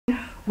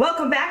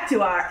Welcome back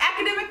to our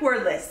academic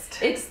word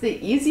list. It's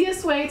the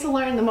easiest way to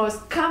learn the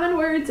most common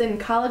words in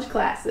college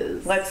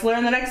classes. Let's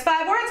learn the next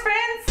 5 words,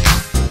 friends.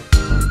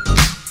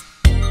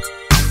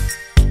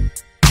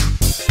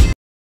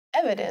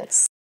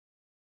 Evidence.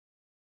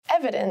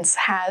 Evidence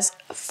has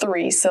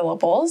 3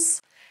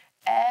 syllables.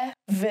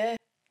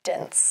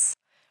 Evidence.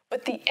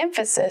 With the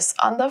emphasis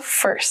on the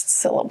first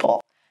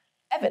syllable.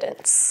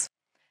 Evidence.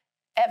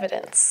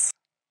 Evidence.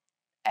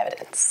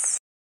 Evidence.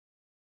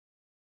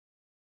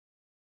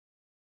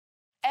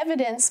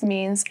 Evidence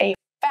means a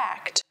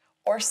fact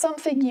or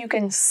something you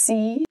can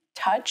see,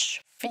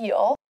 touch,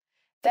 feel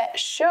that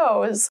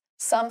shows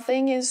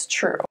something is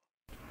true.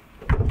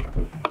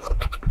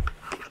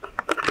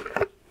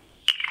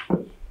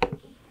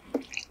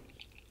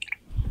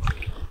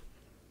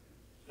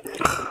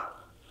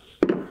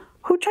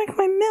 Who drank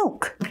my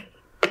milk?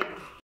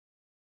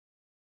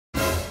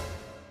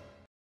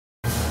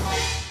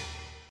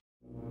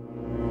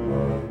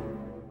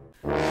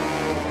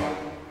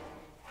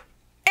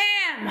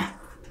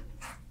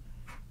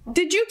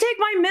 Did you take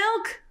my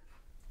milk?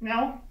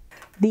 No.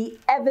 The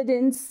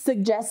evidence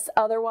suggests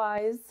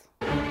otherwise.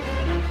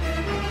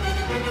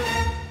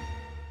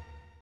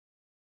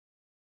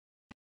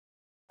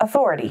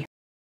 Authority.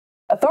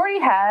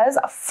 Authority has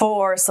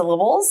 4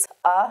 syllables,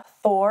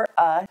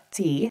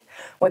 authority,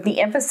 with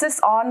the emphasis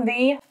on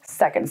the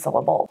second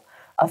syllable.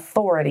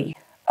 Authority,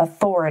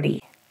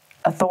 authority,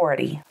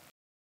 authority.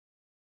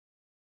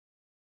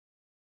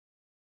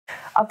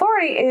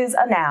 Authority is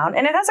a noun,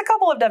 and it has a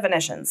couple of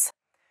definitions.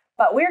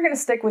 But we're going to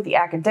stick with the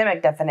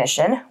academic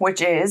definition, which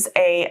is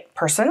a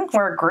person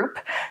or a group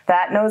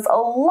that knows a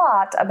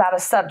lot about a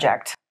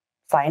subject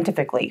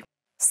scientifically.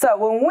 So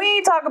when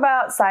we talk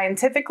about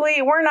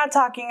scientifically, we're not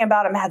talking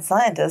about a mad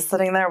scientist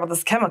sitting there with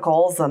his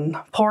chemicals and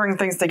pouring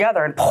things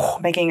together and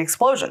making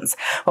explosions.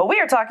 What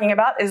we are talking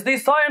about is the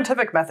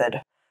scientific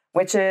method,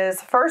 which is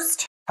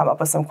first, come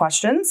up with some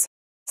questions.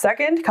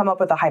 Second, come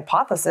up with a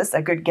hypothesis,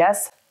 a good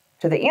guess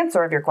to the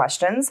answer of your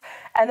questions.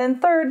 And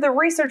then third, the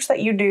research that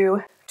you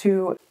do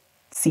to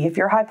see if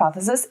your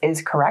hypothesis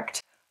is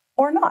correct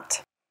or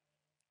not.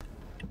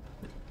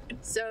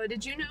 So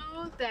did you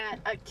know that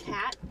a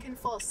cat can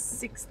fall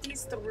 60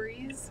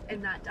 stories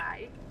and not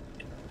die?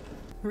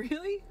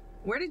 Really?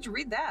 Where did you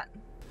read that?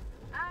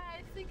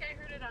 I think I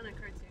heard it on a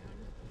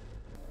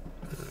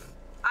cartoon.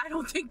 I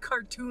don't think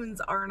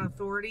cartoons are an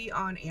authority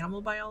on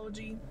animal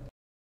biology.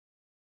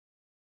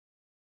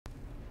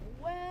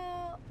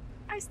 Well,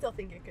 I still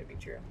think it could be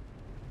true.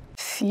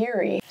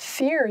 Theory.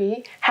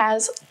 Theory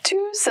has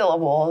 2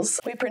 syllables.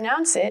 We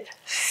pronounce it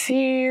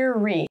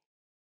theory.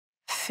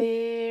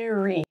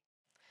 Theory.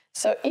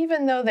 So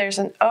even though there's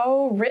an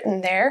O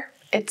written there,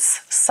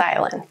 it's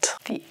silent.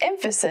 The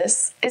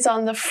emphasis is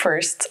on the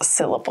first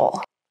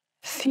syllable.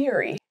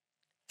 Theory.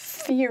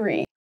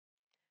 Theory.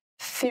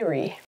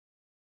 Theory.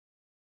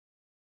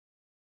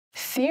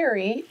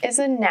 Theory is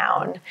a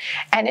noun,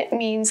 and it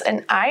means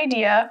an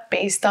idea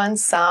based on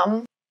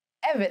some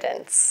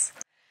evidence.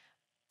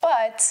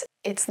 But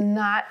it's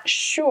not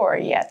sure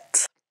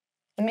yet.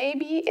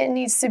 Maybe it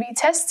needs to be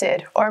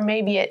tested, or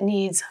maybe it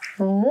needs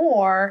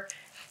more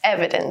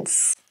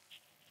evidence.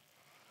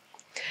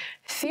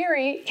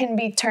 Theory can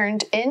be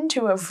turned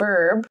into a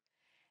verb,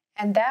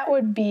 and that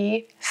would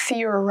be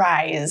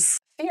theorize.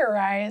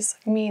 Theorize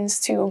means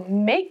to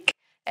make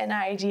an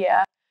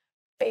idea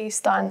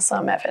based on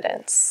some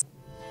evidence.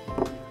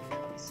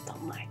 Waste of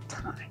my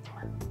time.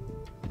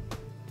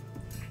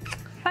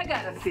 I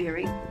got a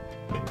theory.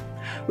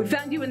 We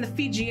found you in the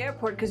Fiji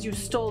airport because you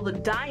stole the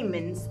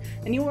diamonds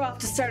and you were off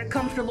to start a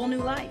comfortable new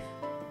life.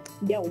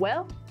 Yeah,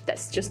 well,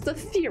 that's just a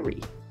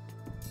theory.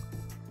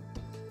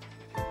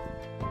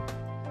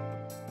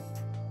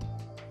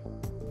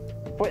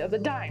 Where are the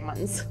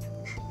diamonds?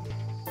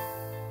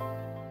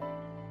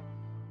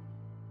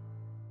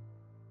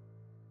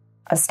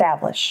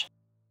 Establish.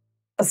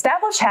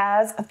 Establish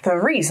has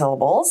 3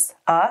 syllables,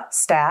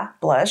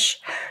 establish,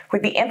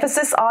 with the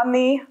emphasis on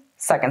the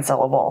second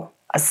syllable.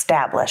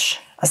 Establish,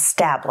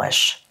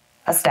 establish,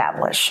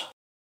 establish.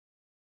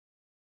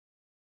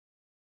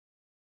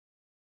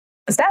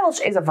 Establish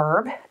is a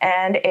verb,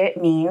 and it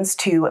means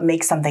to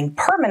make something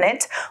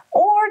permanent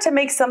or to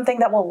make something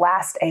that will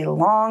last a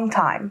long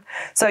time.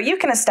 So you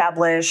can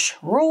establish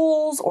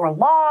rules or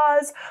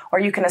laws,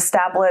 or you can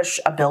establish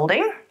a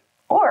building,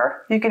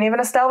 or you can even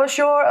establish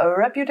your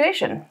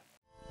reputation.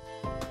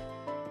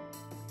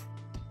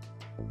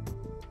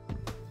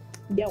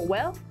 Yeah,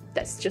 well,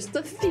 that's just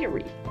a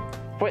theory.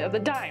 Where are the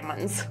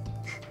diamonds?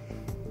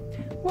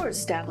 We're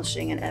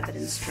establishing an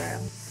evidence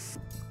trail.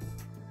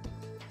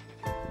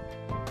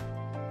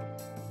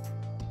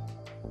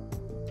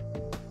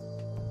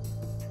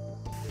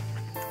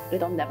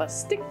 It'll never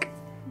stick.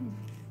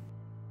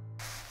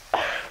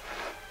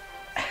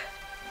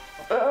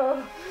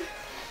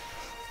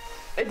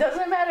 It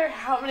doesn't matter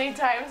how many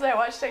times I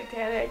watch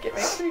Titanic, it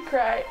makes me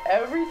cry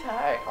every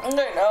time. I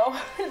know,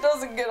 it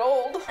doesn't get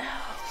old.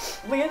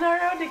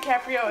 Leonardo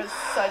DiCaprio is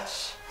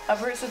such a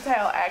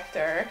versatile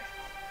actor.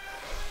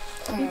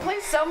 He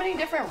plays so many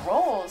different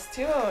roles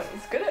too, and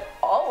he's good at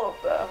all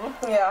of them.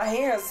 Yeah,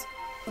 he has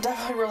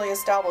definitely really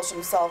established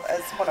himself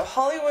as one of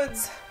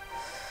Hollywood's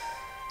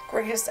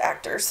greatest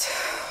actors.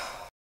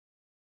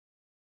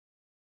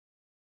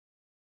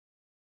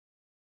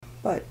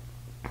 But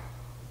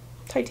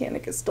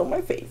Titanic is still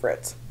my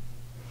favorite.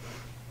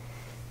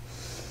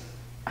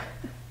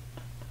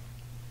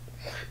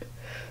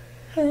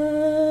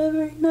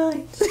 Every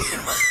night.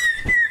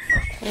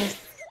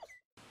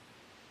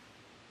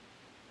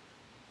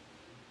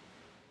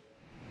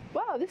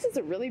 Wow, this is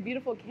a really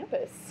beautiful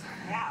campus.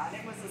 Yeah, and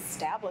it was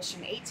established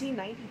in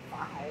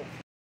 1895.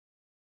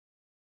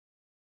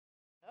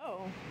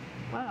 Oh,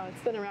 wow,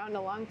 it's been around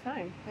a long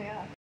time.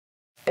 Yeah.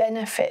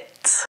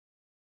 Benefit.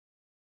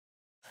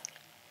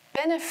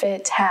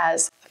 Benefit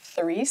has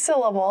 3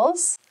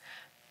 syllables.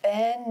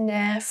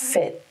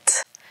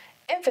 Benefit.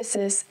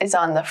 Emphasis is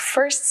on the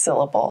first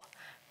syllable.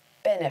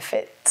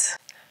 Benefit.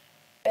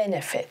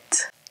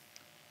 Benefit.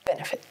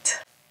 Benefit.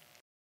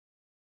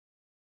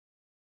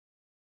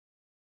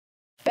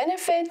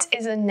 Benefit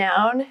is a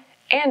noun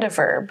and a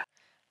verb.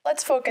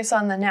 Let's focus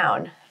on the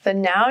noun. The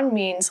noun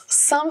means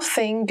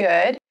something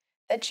good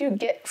that you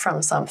get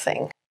from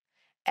something.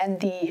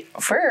 And the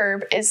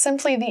verb is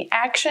simply the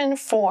action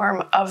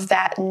form of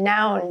that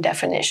noun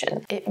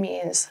definition. It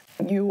means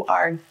you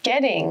are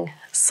getting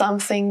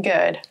something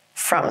good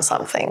from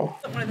something.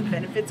 One of the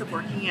benefits of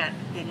working at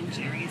Ben &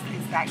 Jerry's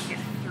is that you get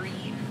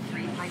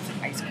three pints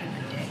of ice cream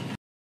a day.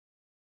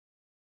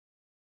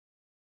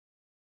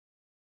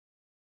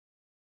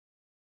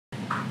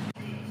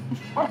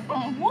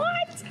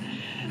 What?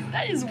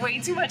 That is way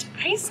too much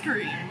ice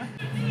cream.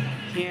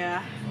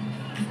 Yeah.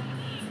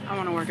 I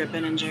want to work at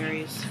Ben &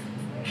 Jerry's.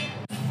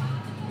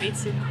 Me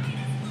too.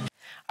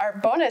 Our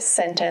bonus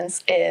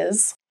sentence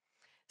is,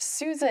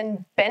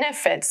 Susan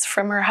benefits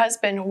from her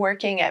husband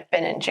working at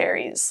Ben &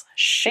 Jerry's.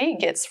 She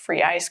gets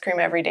free ice cream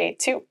every day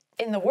too.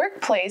 In the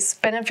workplace,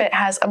 benefit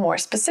has a more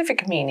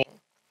specific meaning.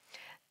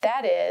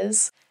 That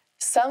is,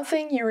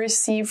 something you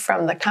receive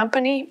from the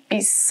company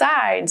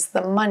besides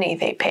the money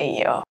they pay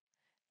you.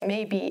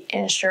 Maybe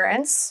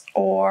insurance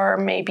or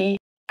maybe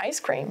ice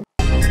cream.